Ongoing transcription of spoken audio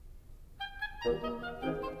Hi,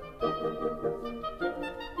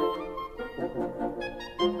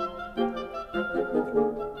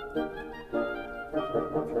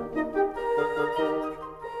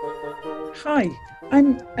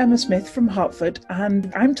 I'm Emma Smith from Hartford,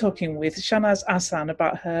 and I'm talking with Shahnaz Ahsan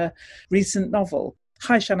about her recent novel.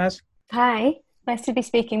 Hi, Shahnaz. Hi, nice to be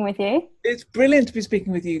speaking with you. It's brilliant to be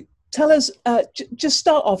speaking with you. Tell us, just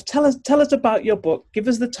start off. Tell us about your book. Give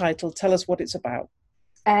us the title. Tell us what it's about.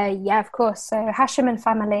 Yeah, of course. So, Hassam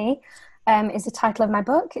Family is the title of my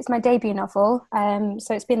book. It's my debut novel.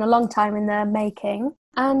 So, it's been a long time in the making.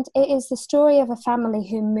 And it is the story of a family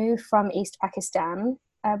who moved from East Pakistan,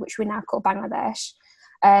 which we now call Bangladesh,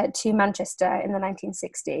 to Manchester in the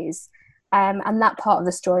 1960s. And that part of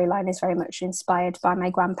the storyline is very much inspired by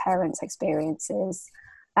my grandparents' experiences.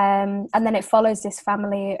 And then it follows this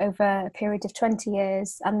family over a period of 20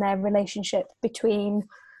 years and their relationship between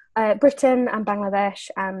Britain and Bangladesh,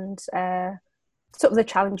 and sort of the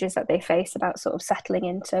challenges that they face about sort of settling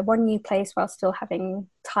into one new place while still having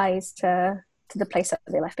ties to the place that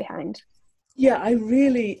they left behind. Yeah, I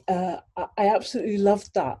absolutely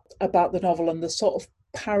loved that about the novel and the sort of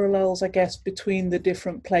parallels, I guess, between the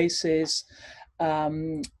different places,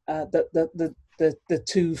 the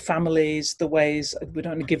two families, the ways. We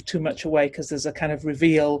don't want to give too much away because there's a kind of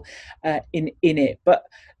reveal in it. But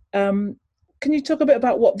can you talk a bit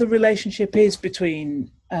about what the relationship is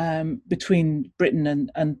between Britain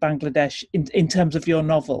and Bangladesh in terms of your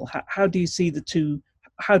novel? How do you see the two?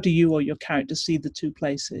 How do you or your character see the two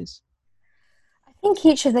places? I think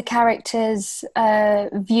each of the characters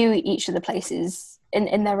view each of the places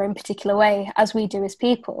in their own particular way, as we do as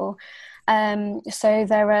people. So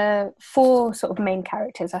there are four sort of main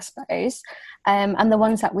characters, I suppose, and the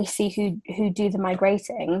ones that we see who do the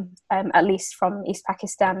migrating, at least from East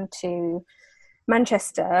Pakistan to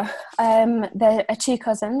Manchester. There are two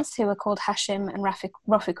cousins who are called Hashim and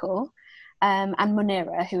Rafiqul, and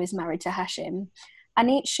Munira, who is married to Hashim. And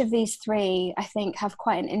each of these three, I think, have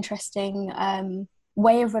quite an interesting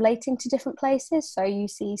way of relating to different places. So you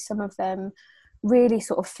see some of them really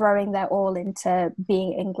sort of throwing their all into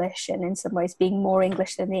being English, and in some ways being more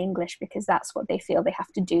English than the English, because that's what they feel they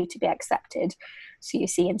have to do to be accepted. So you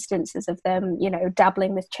see instances of them,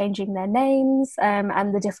 dabbling with changing their names,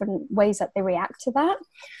 and the different ways that they react to that.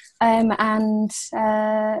 And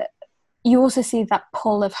you also see that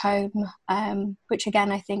pull of home, which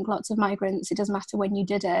again, I think lots of migrants, it doesn't matter when you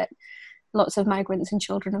did it, lots of migrants and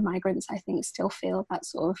children of migrants, I think, still feel that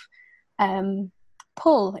sort of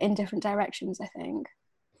pull in different directions, I think.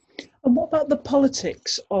 And what about the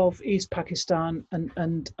politics of East Pakistan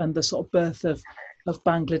and the sort of birth of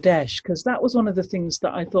Bangladesh? Because that was one of the things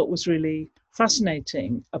that I thought was really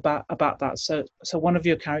fascinating about that. So one of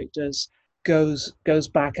your characters goes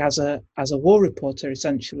back as a war reporter,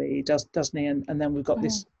 essentially, doesn't he? And then we've got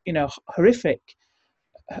this horrific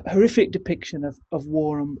depiction of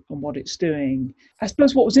war and what it's doing. I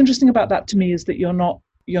suppose what was interesting about that to me is that you're not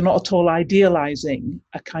at all idealizing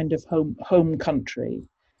a kind of home country.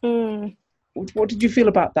 Mm. What did you feel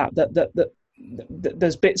about that? That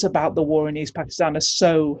there's bits about the war in East Pakistan are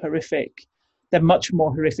so horrific. They're much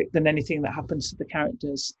more horrific than anything that happens to the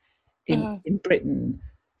characters in Britain.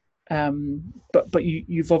 But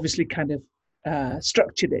you've obviously kind of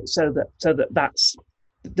structured it so that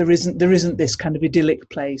there isn't this kind of idyllic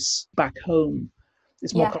place back home.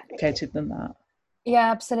 It's more complicated than that.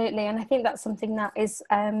 Yeah, absolutely. And I think that's something that is,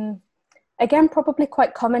 again, probably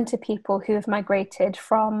quite common to people who have migrated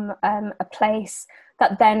from a place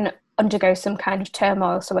that then undergoes some kind of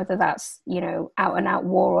turmoil. So whether that's, out and out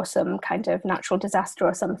war or some kind of natural disaster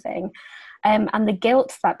or something. And the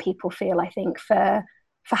guilt that people feel, I think, for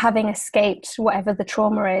having escaped whatever the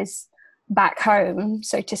trauma is back home,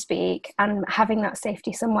 so to speak, and having that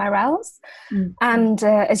safety somewhere else. Mm. And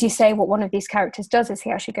as you say, what one of these characters does is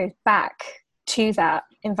he actually goes back to that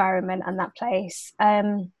environment and that place.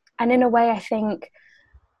 And in a way, I think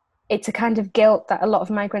it's a kind of guilt that a lot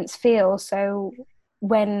of migrants feel. So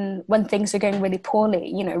when things are going really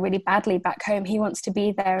poorly, really badly back home, he wants to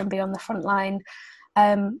be there and be on the front line,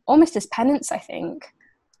 almost as penance, I think.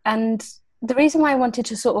 And the reason why I wanted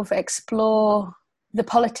to sort of explore the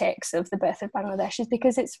politics of the birth of Bangladesh is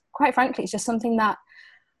because it's, quite frankly, it's just something that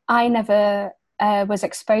I never was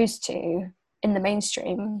exposed to in the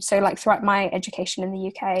mainstream. So like throughout my education in the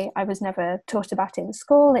UK, I was never taught about it in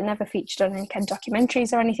school. It never featured on any kind of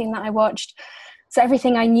documentaries or anything that I watched. So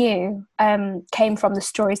everything I knew came from the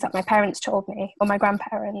stories that my parents told me, or my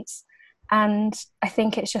grandparents. And I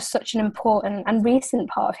think it's just such an important and recent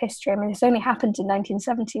part of history. I mean, this only happened in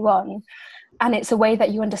 1971. And it's a way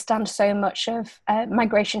that you understand so much of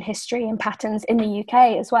migration history and patterns in the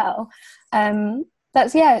UK as well.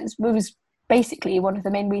 It was basically one of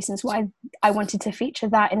the main reasons why I wanted to feature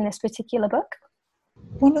that in this particular book.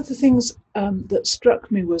 One of the things that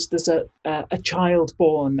struck me was there's a child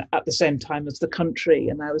born at the same time as the country,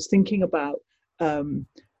 and I was thinking about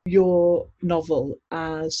your novel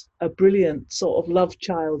as a brilliant sort of love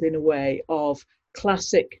child in a way of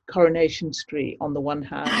classic Coronation Street on the one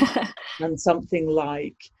hand and something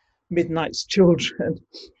like Midnight's Children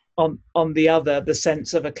on the other, the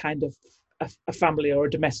sense of a kind of a family or a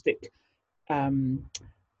domestic kind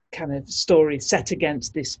of story set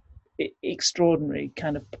against this extraordinary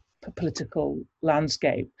kind of political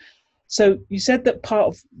landscape. So you said that part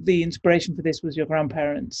of the inspiration for this was your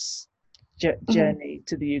grandparents' journey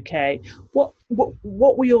to the UK. What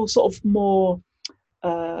were your sort of more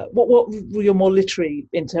what were your more literary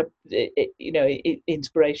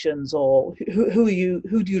inspirations, or who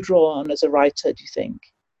do you draw on as a writer, do you think?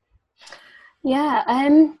 Yeah,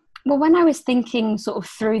 well, when I was thinking sort of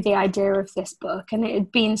through the idea of this book, and it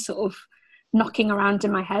had been sort of knocking around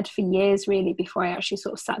in my head for years really before I actually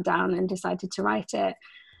sort of sat down and decided to write it,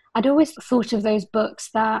 I'd always thought of those books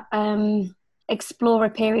that explore a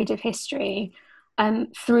period of history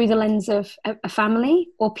through the lens of a family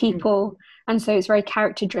or people. And so it's very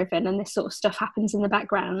character driven, and this sort of stuff happens in the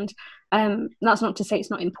background. That's not to say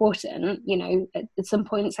it's not important, you know, at some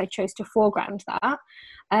points I chose to foreground that.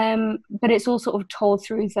 But it's all sort of told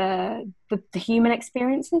through the human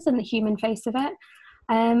experiences and the human face of it.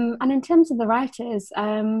 And in terms of the writers,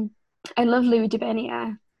 I love Louis de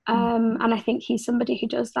Bernier. And I think he's somebody who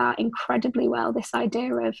does that incredibly well, this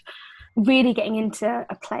idea of really getting into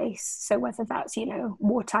a place. So whether that's, you know,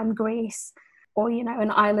 wartime Greece, or, you know,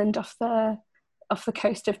 an island off the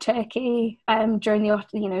coast of Turkey during the,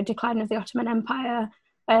 you know, decline of the Ottoman Empire,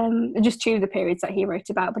 just two of the periods that he wrote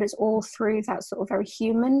about, but it's all through that sort of very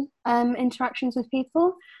human interactions with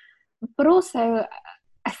people. But also,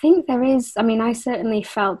 I think there is, I mean, I certainly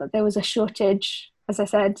felt that there was a shortage, as I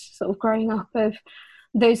said, sort of growing up, of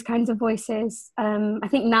those kinds of voices. I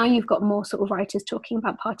think now you've got more sort of writers talking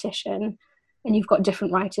about partition, and you've got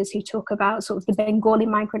different writers who talk about sort of the Bengali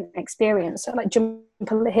migrant experience. So like Jhumpa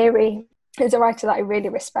Lahiri is a writer that I really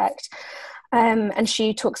respect. And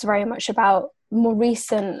she talks very much about more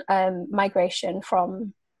recent migration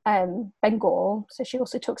from Bengal. So she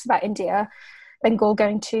also talks about India, Bengal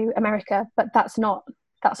going to America, but that's not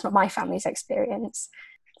my family's experience.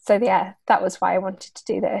 So yeah, that was why I wanted to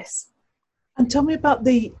do this. And tell me about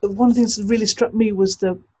one of the things that really struck me was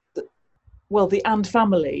the and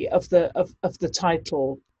family of the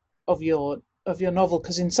title of your novel,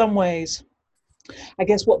 because in some ways, I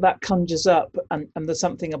guess what that conjures up, and there's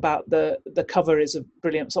something about the cover is a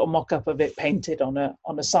brilliant sort of mock-up of it painted on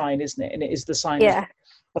a sign, isn't it? And it is the sign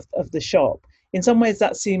of the shop. In some ways,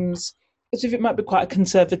 that seems as if it might be quite a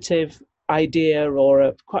conservative idea, or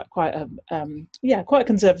a quite a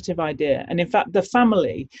conservative idea. And in fact, the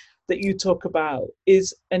family that you talk about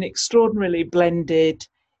is an extraordinarily blended,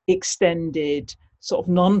 extended, sort of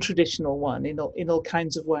non-traditional one in all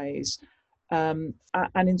kinds of ways. And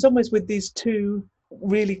in some ways, with these two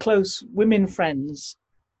really close women friends,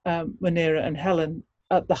 Munira and Helen,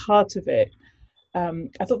 at the heart of it,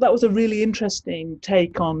 I thought that was a really interesting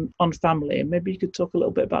take on family. And maybe you could talk a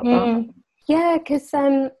little bit about that. Yeah, because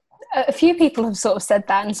a few people have sort of said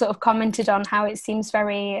that and sort of commented on how it seems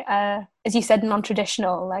very, as you said,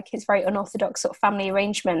 non-traditional, like it's very unorthodox sort of family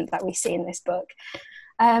arrangement that we see in this book.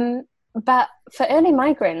 But for early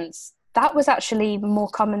migrants, that was actually more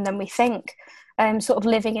common than we think. Sort of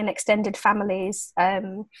living in extended families,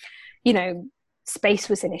 you know, space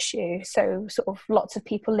was an issue. So sort of lots of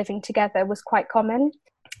people living together was quite common.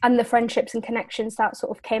 And the friendships and connections that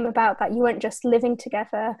sort of came about, that you weren't just living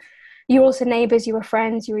together, you were also neighbours, you were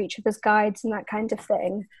friends, you were each other's guides and that kind of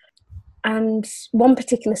thing. And one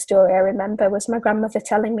particular story I remember was my grandmother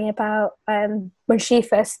telling me about when she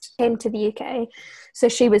first came to the UK. So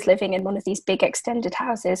she was living in one of these big extended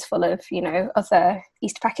houses full of, you know, other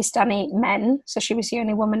East Pakistani men. So she was the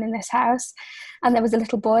only woman in this house. And there was a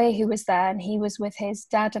little boy who was there, and he was with his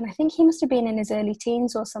dad. And I think he must have been in his early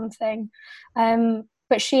teens or something.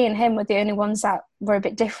 But she and him were the only ones that were a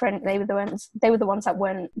bit different. They were the ones that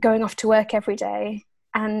weren't going off to work every day.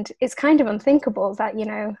 And it's kind of unthinkable that, you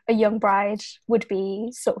know, a young bride would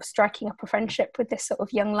be sort of striking up a friendship with this sort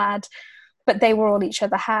of young lad, but they were all each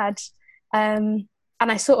other had. And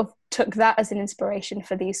I sort of took that as an inspiration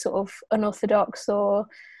for these sort of unorthodox or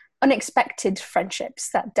unexpected friendships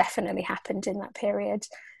that definitely happened in that period.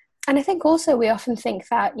 And I think also we often think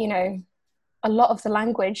that, you know, a lot of the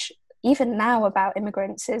language even now about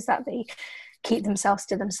immigrants is that they keep themselves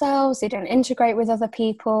to themselves, they don't integrate with other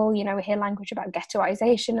people. You know, we hear language about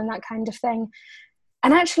ghettoization and that kind of thing.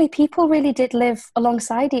 And actually, people really did live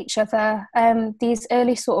alongside each other. These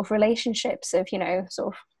early sort of relationships of, you know,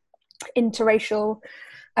 sort of interracial,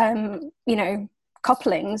 you know,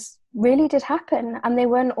 couplings really did happen, and they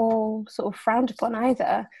weren't all sort of frowned upon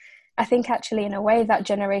either. I think actually, in a way, that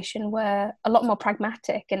generation were a lot more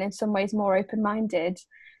pragmatic and in some ways more open-minded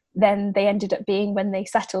than they ended up being when they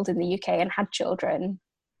settled in the UK and had children.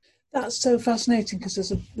 That's so fascinating, because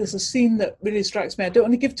there's a scene that really strikes me. I don't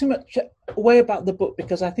want to give too much away about the book,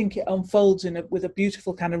 because I think it unfolds with a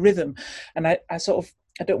beautiful kind of rhythm, and I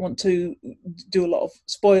don't want to do a lot of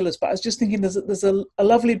spoilers, but I was just thinking there's a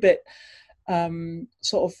lovely bit,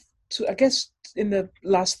 sort of, I guess, in the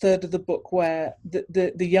last third of the book, where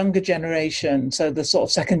the younger generation, so the sort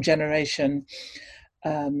of second generation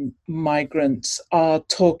migrants, are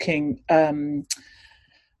talking.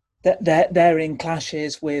 They're in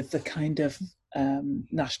clashes with the kind of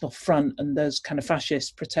National Front and those kind of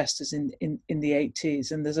fascist protesters in the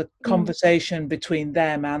 80s, and there's a conversation between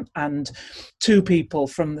them and two people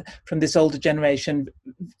from this older generation,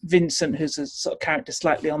 Vincent, who's a sort of character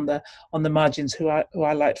slightly on the margins, who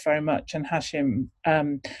I liked very much, and Hashim,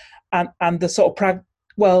 and the sort of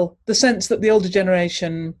the sense that the older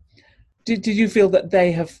generation, did you feel that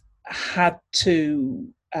they have had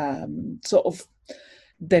to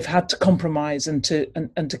they've had to compromise and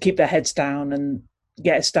to keep their heads down and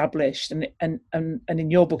get established, and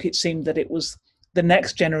in your book it seemed that it was the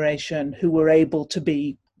next generation who were able to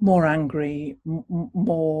be more angry,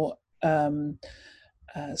 more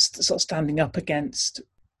sort of standing up against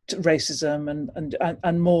racism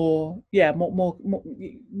and more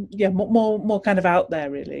kind of out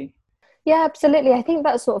there, really. Yeah, absolutely. I think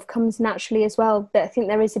that sort of comes naturally as well. But I think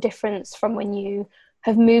there is a difference from when you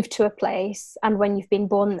have moved to a place and when you've been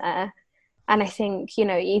born there. And I think, you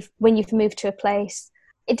know, when you've moved to a place,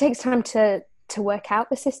 it takes time to work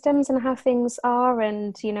out the systems and how things are,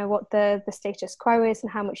 and, you know, what the status quo is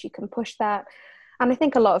and how much you can push that. And I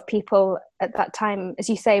think a lot of people at that time, as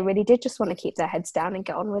you say, really did just want to keep their heads down and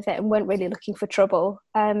get on with it, and weren't really looking for trouble.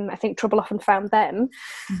 I think trouble often found them.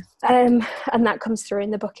 And that comes through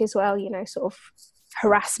in the book as well, you know, sort of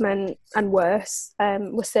harassment and worse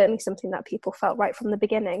was certainly something that people felt right from the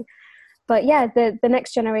beginning. But yeah, the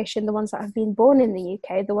next generation, the ones that have been born in the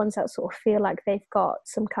UK, the ones that sort of feel like they've got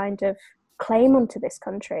some kind of claim onto this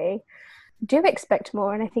country, do expect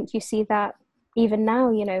more. And I think you see that even now,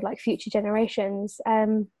 you know, like future generations,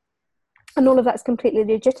 and all of that's completely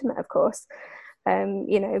legitimate, of course.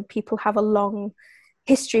 You know, people have a long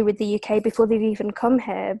history with the UK before they've even come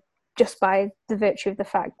here, just by the virtue of the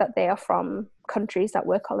fact that they are from countries that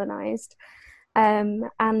were colonized.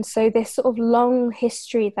 And so this sort of long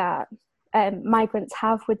history that migrants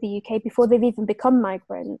have with the UK before they've even become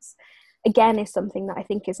migrants, again, is something that I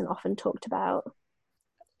think isn't often talked about.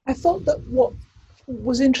 I thought that what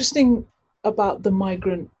was interesting about the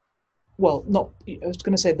migrant, well, not, I was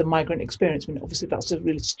going to say the migrant experience. I mean, obviously that's a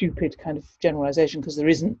really stupid kind of generalization, because there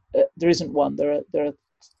isn't one. There are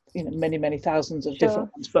you know, many thousands of different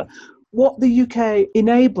ones. But what the UK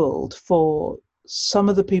enabled for some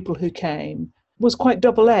of the people who came was quite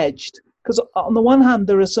double-edged, because on the one hand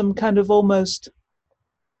there are some kind of almost,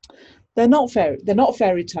 they're not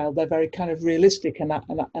fairy tale, they're very kind of realistic, and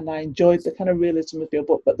I enjoyed the kind of realism of your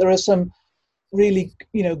book. But there are some really,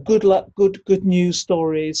 you know, good news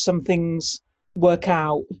stories. Some things work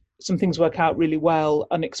out really well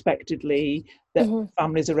unexpectedly, that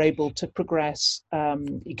families are able to progress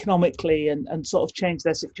economically and sort of change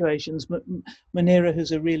their situations. Munira,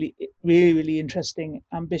 who's a really interesting,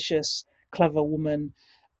 ambitious, clever woman,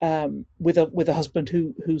 with a husband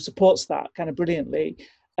who supports that kind of brilliantly.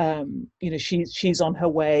 You know, she's on her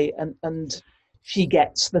way, and she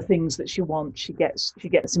gets the things that she wants. She gets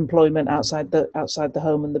employment outside the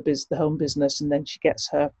home and the home business, and then she gets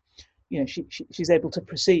her, you know, she's able to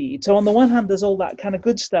proceed. So on the one hand, there's all that kind of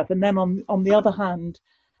good stuff, and then on the other hand,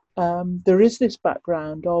 there is this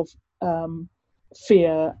background of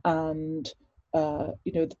fear, and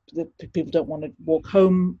you know, the people don't want to walk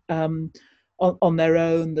home on their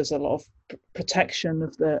own. There's a lot of protection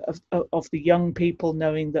of the young people,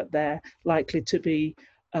 knowing that they're likely to be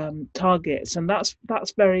targets, and that's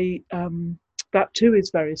very that too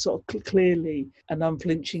is very sort of clearly and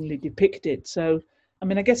unflinchingly depicted. So I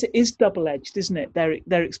mean, I guess it is double-edged, isn't it?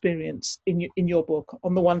 Their experience in your book.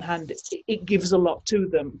 On the one hand, it gives a lot to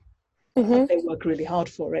them, and they work really hard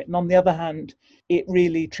for it, and on the other hand, it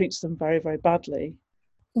really treats them very, very badly.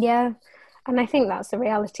 Yeah, and I think that's the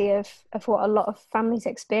reality of what a lot of families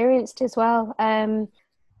experienced as well.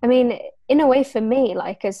 I mean, in a way, for me,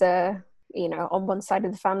 like as a, you know, on one side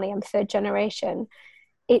of the family, I'm third generation.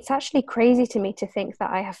 It's actually crazy to me to think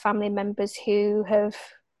that I have family members who have,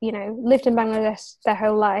 you know, lived in Bangladesh their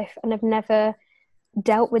whole life and have never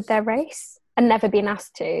dealt with their race and never been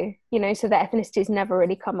asked to, you know, so their ethnicity has never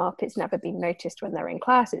really come up. It's never been noticed when they're in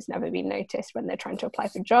class. It's never been noticed when they're trying to apply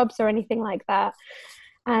for jobs or anything like that.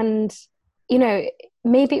 And, you know,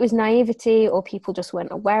 maybe it was naivety or people just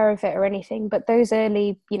weren't aware of it or anything, but those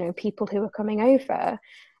early, you know, people who were coming over,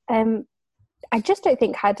 I just don't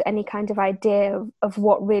think had any kind of idea of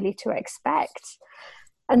what really to expect.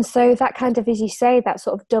 And so that kind of, as you say, that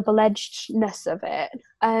sort of double-edgedness of it,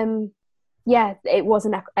 yeah, it was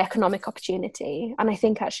an economic opportunity. And I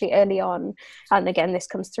think actually early on, and again, this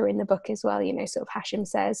comes through in the book as well, you know, sort of Hashim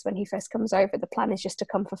says when he first comes over, the plan is just to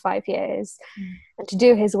come for 5 years and to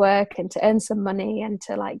do his work and to earn some money and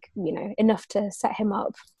to, like, you know, enough to set him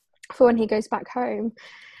up for when he goes back home.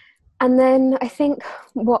 And then I think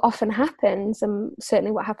what often happens, and certainly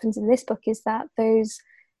what happens in this book, is that those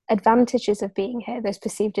advantages of being here, those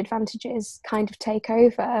perceived advantages, kind of take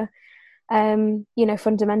over. You know,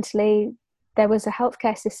 fundamentally, there was a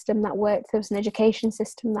healthcare system that worked, there was an education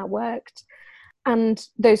system that worked. And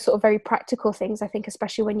those sort of very practical things, I think,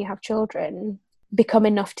 especially when you have children, become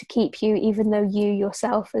enough to keep you, even though you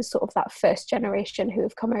yourself, as sort of that first generation who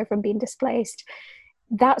have come over and been displaced,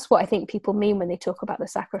 that's what I think people mean when they talk about the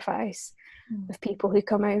sacrifice of people who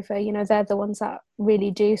come over. You know, they're the ones that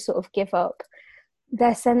really do sort of give up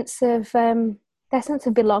their sense of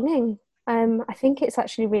belonging. I think it's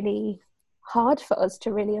actually really hard for us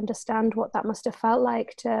to really understand what that must have felt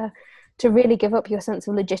like to really give up your sense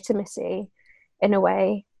of legitimacy in a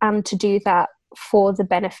way, and to do that for the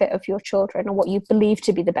benefit of your children, or what you believe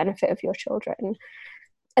to be the benefit of your children.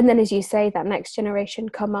 And then, as you say, that next generation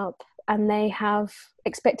come up and they have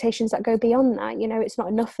expectations that go beyond that. You know, it's not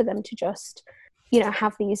enough for them to just, you know,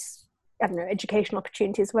 have these, I don't know, educational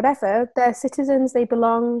opportunities, whatever. They're citizens, they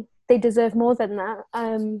belong, they deserve more than that.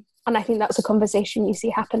 And I think that's a conversation you see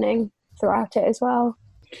happening throughout it as well.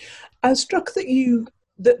 I was struck that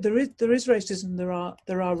there is racism. There are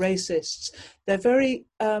racists.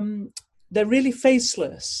 They're really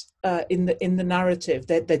faceless in the narrative.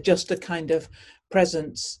 They're just a kind of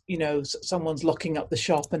presence. You know, someone's locking up the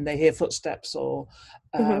shop and they hear footsteps, or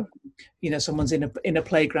you know, someone's in a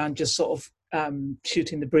playground just sort of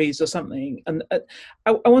shooting the breeze or something. And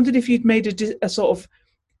I wondered if you'd made a sort of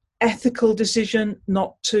ethical decision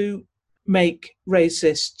not to make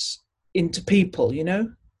racists into people, you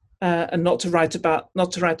know, and not to write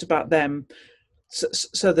about them.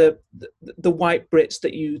 So the white Brits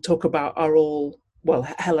that you talk about are all, well,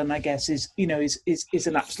 Helen, I guess, is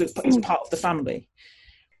an absolute, is part of the family.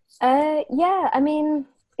 Yeah, I mean,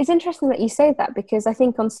 it's interesting that you say that, because I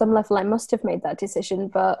think on some level I must have made that decision,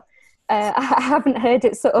 but I haven't heard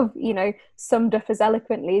it sort of, you know, summed up as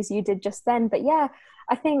eloquently as you did just then. But yeah,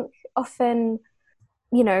 I think often,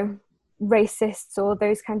 you know, racists or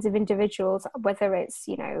those kinds of individuals, whether it's,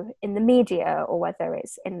 you know, in the media or whether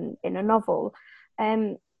it's in a novel,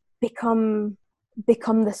 become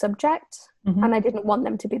the subject. And I didn't want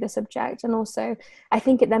them to be the subject. And also I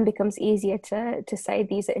think it then becomes easier to say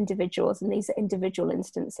these are individuals and these are individual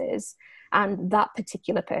instances, and that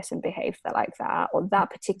particular person behaved like that, or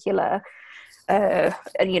that particular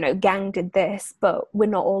you know, gang did this, but we're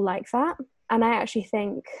not all like that. And I actually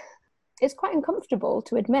think it's quite uncomfortable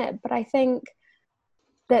to admit, but I think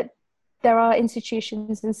that there are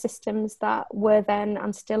institutions and systems that were then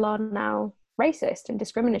and still are now racist and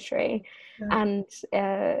discriminatory. And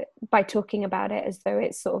by talking about it as though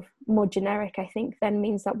it's sort of more generic, I think then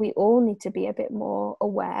means that we all need to be a bit more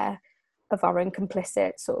aware of our own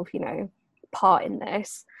complicit sort of, you know, part in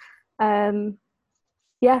this.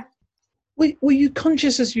 Yeah. Were you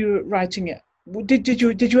conscious as you were writing it? Did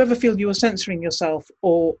you ever feel you were censoring yourself,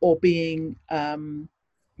 or being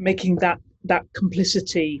making that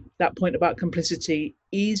complicity, that point about complicity,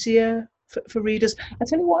 easier for readers? I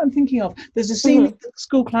tell you what I'm thinking of. There's a scene in the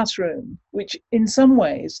school classroom, which in some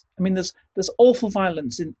ways, I mean, there's awful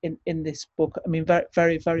violence in this book. I mean, very,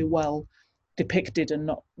 very, very well depicted,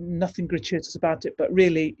 and nothing gratuitous about it, but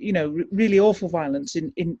really, you know, really awful violence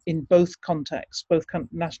in both contexts, both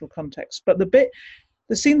national contexts. But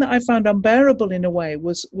the scene that I found unbearable in a way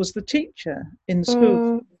was the teacher in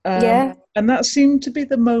school. Yeah. And that seemed to be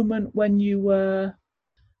the moment when you were,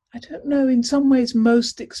 I don't know, in some ways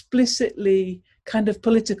most explicitly kind of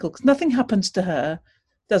political, because nothing happens to her,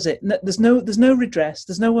 does it? There's no redress.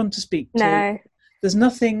 There's no one to speak to. No. There's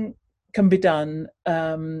nothing can be done.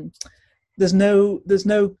 there's no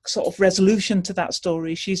sort of resolution to that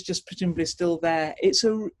story. She's just presumably still there.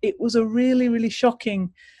 It was a really, really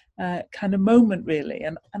shocking kind of moment, really.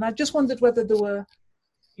 And I just wondered whether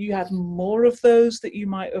you had more of those that you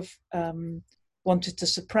might have wanted to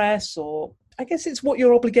suppress, or I guess it's what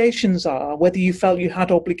your obligations are, whether you felt you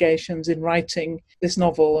had obligations in writing this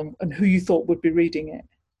novel, and who you thought would be reading it.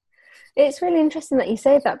 It's really interesting that you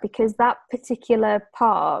say that, because that particular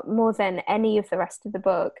part, more than any of the rest of the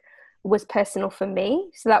book, was personal for me.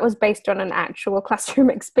 So that was based on an actual classroom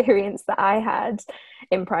experience that I had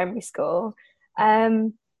in primary school.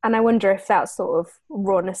 And I wonder if that sort of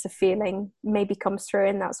rawness of feeling maybe comes through,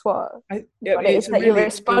 and that's what it is that you're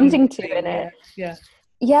responding to in it.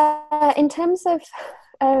 Yeah, in terms of,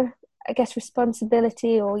 I guess,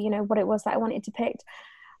 responsibility, or, what it was that I wanted to depict,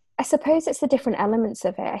 I suppose it's the different elements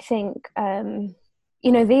of it. I think,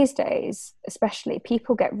 these days, especially,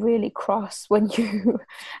 people get really cross when you,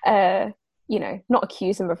 not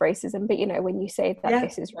accuse them of racism, but, when you say that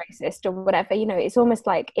this is racist or whatever, it's almost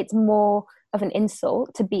like it's more of an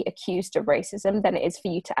insult to be accused of racism than it is for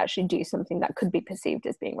you to actually do something that could be perceived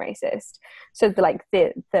as being racist. So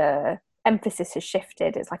the emphasis has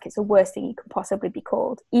shifted. It's like it's the worst thing you could possibly be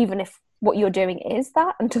called, even if what you're doing is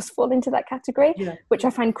that and just fall into that category, which I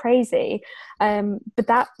find crazy. But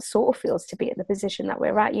that sort of feels to be at the position that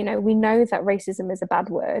we're at. We know that racism is a bad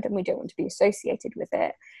word and we don't want to be associated with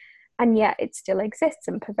it, and yet it still exists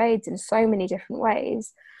and pervades in so many different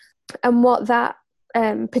ways. And what that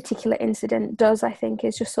particular incident does, I think,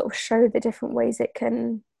 is just sort of show the different ways it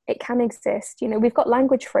can exist. We've got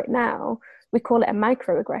language for it now. We call it a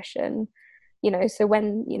microaggression. So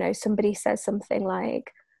when somebody says something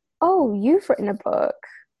like, "Oh, you've written a book,"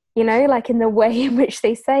 like in the way in which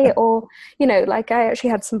they say it, or like I actually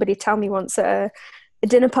had somebody tell me once at a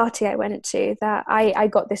dinner party I went to that I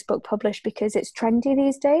got this book published because it's trendy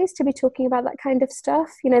these days to be talking about that kind of stuff.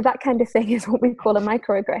 That kind of thing is what we call a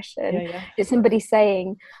microaggression. It's somebody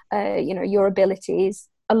saying, your abilities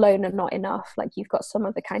alone are not enough, like you've got some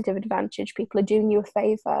other kind of advantage, people are doing you a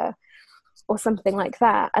favor or something like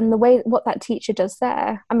that. And the way what that teacher does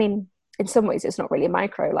there, I mean, in some ways it's not really a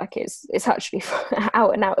micro, like it's actually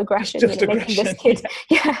out and out aggression, just aggression.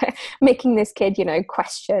 Making this kid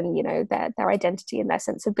question their identity and their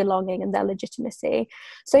sense of belonging and their legitimacy.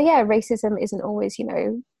 So racism isn't always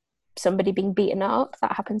somebody being beaten up.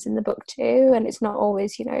 That happens in the book too. And it's not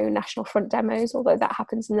always National Front demos, although that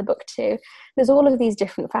happens in the book too. There's all of these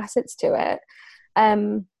different facets to it.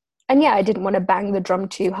 And I didn't want to bang the drum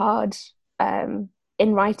too hard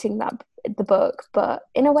in writing the book, but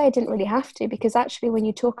in a way I didn't really have to, because actually when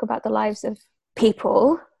you talk about the lives of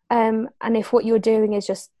people, and if what you're doing is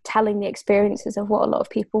just telling the experiences of what a lot of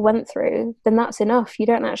people went through, then that's enough. You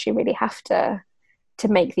don't actually really have to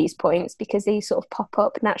make these points, because these sort of pop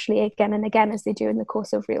up naturally again and again as they do in the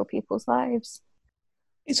course of real people's lives.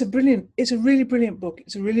 It's a really brilliant book.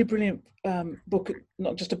 It's a really brilliant book,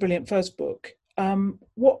 not just a brilliant first book.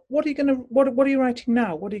 What are you writing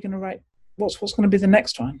now? What are you going to write? What's going to be the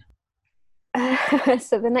next one?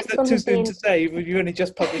 So the next one too soon to say. You only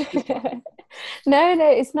just published this one. No,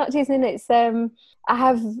 it's not too soon. It's I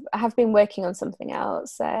have been working on something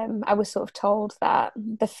else. I was sort of told that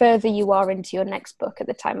the further you are into your next book at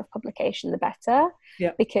the time of publication, the better.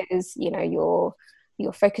 Yeah. Because you're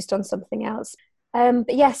focused on something else.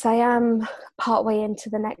 But yes, I am partway into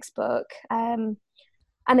the next book. And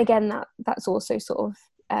again, that's also sort of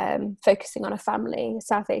focusing on a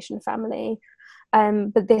South Asian family.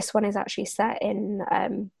 But this one is actually set in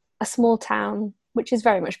a small town, which is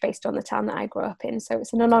very much based on the town that I grew up in. So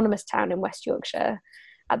it's an anonymous town in West Yorkshire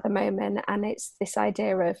at the moment. And it's this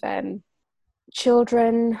idea of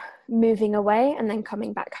children moving away and then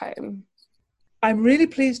coming back home. I'm really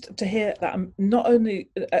pleased to hear that. I'm not only,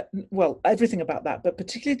 everything about that, but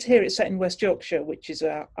particularly to hear it's set in West Yorkshire, which is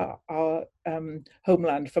our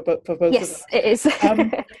homeland for both of us. Yes, it is.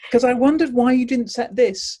 Because I wondered why you didn't set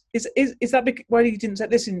this. Is that why you didn't set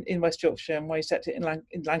this in West Yorkshire and why you set it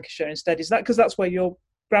in Lancashire instead? Is that because that's where your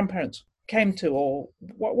grandparents came to, or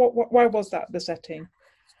why was that the setting?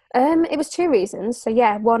 It was two reasons. So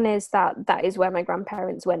one is that is where my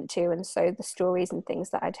grandparents went to, and so the stories and things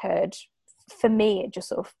that I'd heard, for me, it just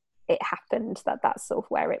sort of happened that's sort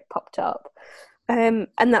of where it popped up, and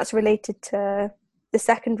that's related to the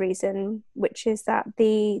second reason, which is that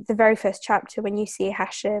the very first chapter, when you see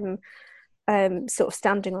Hassam sort of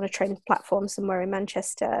standing on a train platform somewhere in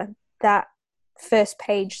Manchester, that first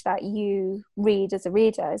page that you read as a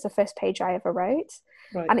reader is the first page I ever wrote.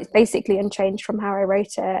 Right. And it's basically unchanged from how I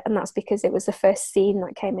wrote it, and that's because it was the first scene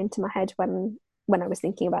that came into my head when I was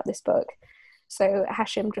thinking about this book. So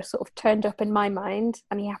Hashim just sort of turned up in my mind,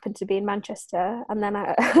 and he happened to be in Manchester. And then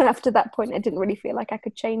after that point, I didn't really feel like I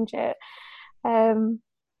could change it.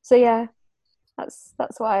 So yeah,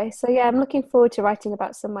 that's why. So yeah, I'm looking forward to writing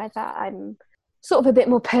about somewhere that I'm sort of a bit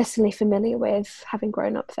more personally familiar with, having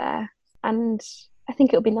grown up there. And I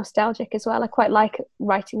think it'll be nostalgic as well. I quite like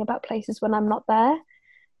writing about places when I'm not there,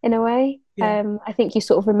 in a way. Yeah. I think you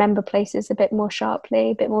sort of remember places a bit more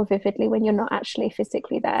sharply, a bit more vividly when you're not actually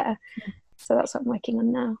physically there. So that's what I'm working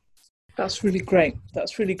on now. That's really great.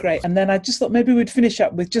 That's really great. And then I just thought maybe we'd finish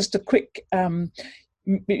up with just a quick,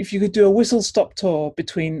 if you could do a whistle-stop tour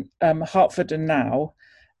between Hertford and now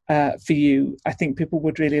for you. I think people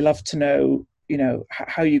would really love to know, you know,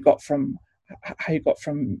 how you got from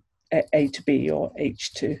A to B or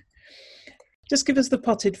H to. Just give us the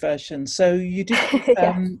potted version. So you did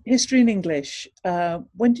history and English.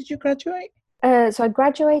 When did you graduate? So I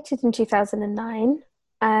graduated in 2009.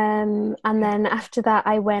 And then after that,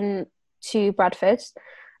 I went to Bradford.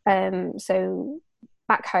 So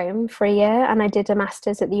back home for a year, and I did a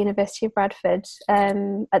master's at the University of Bradford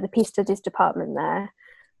at the Peace Studies department there,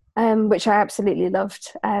 which I absolutely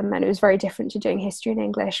loved. And it was very different to doing history and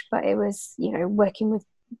English, but it was, you know,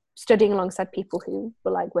 studying alongside people who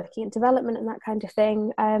were like working in development and that kind of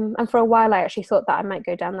thing. And for a while, I actually thought that I might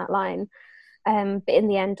go down that line. But in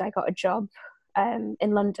the end, I got a job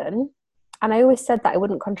in London. And I always said that I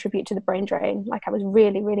wouldn't contribute to the brain drain. Like, I was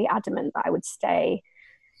really, really adamant that I would stay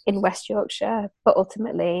in West Yorkshire. But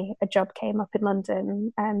ultimately, a job came up in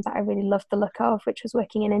London that I really loved the look of, which was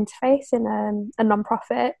working in interface in a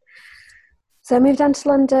non-profit. So I moved down to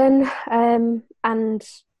London and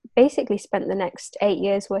basically spent the next 8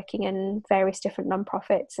 years working in various different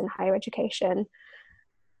non-profits in higher education.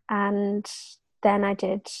 And then I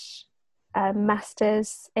did a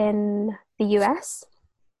master's in the US.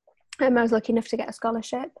 I was lucky enough to get a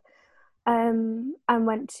scholarship and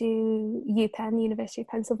went to UPenn, University of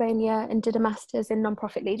Pennsylvania, and did a master's in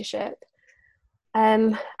non-profit leadership.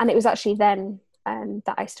 And it was actually then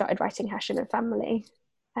that I started writing Hassam Family.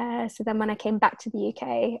 So then when I came back to the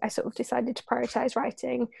UK, I sort of decided to prioritise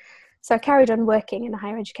writing. So I carried on working in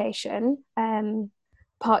higher education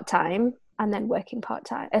part-time, and then writing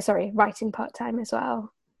part-time as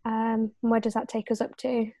well. Where does that take us up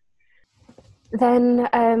to? Then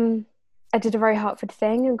I did a very Hertford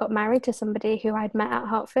thing and got married to somebody who I'd met at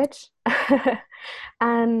Hertford.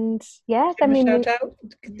 And yeah, give him a shout out.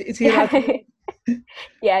 Is he allowed to?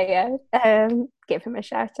 Yeah. Give him a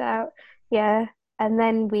shout out. Yeah. And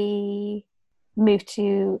then we moved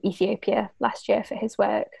to Ethiopia last year for his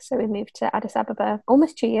work. So we moved to Addis Ababa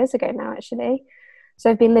almost 2 years ago now, actually. So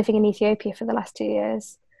I've been living in Ethiopia for the last 2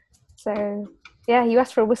 years. So yeah, you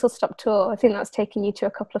asked for a whistle-stop tour. I think that's taken you to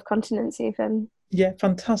a couple of continents even. Yeah,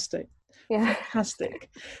 fantastic. Yeah, fantastic.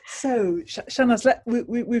 So Shahnaz,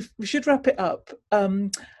 we should wrap it up.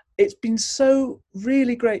 It's been so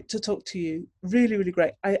really great to talk to you. Really, really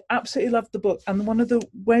great. I absolutely loved the book, and one of the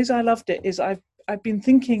ways I loved it is I've been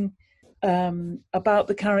thinking about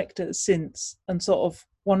the characters since, and sort of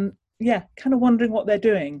kind of wondering what they're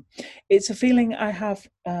doing. It's a feeling I have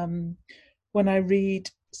when I read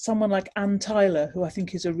someone like Anne Tyler, who I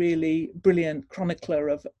think is a really brilliant chronicler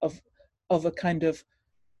of a kind of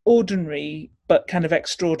ordinary but kind of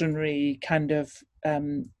extraordinary kind of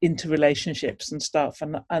interrelationships and stuff,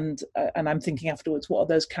 and I'm thinking afterwards, what are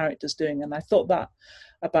those characters doing? And I thought that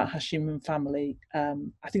about Hassam Family. I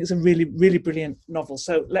think it's a really, really brilliant novel.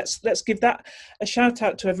 So let's give that a shout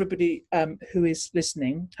out to everybody who is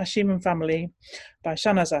listening. Hassam Family by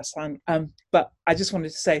Shahnaz Ahsan. But I just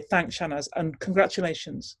wanted to say thanks, Shahnaz, and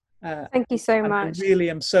congratulations. Thank you so much. I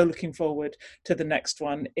really am so looking forward to the next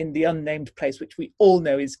one in the unnamed place, which we all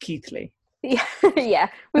know is Keighley. Yeah,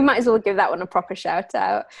 we might as well give that one a proper shout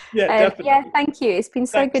out. Yeah, definitely. Yeah, thank you. It's been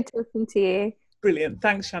so good talking to you. Brilliant.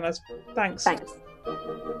 Thanks, Shahnaz. Thanks.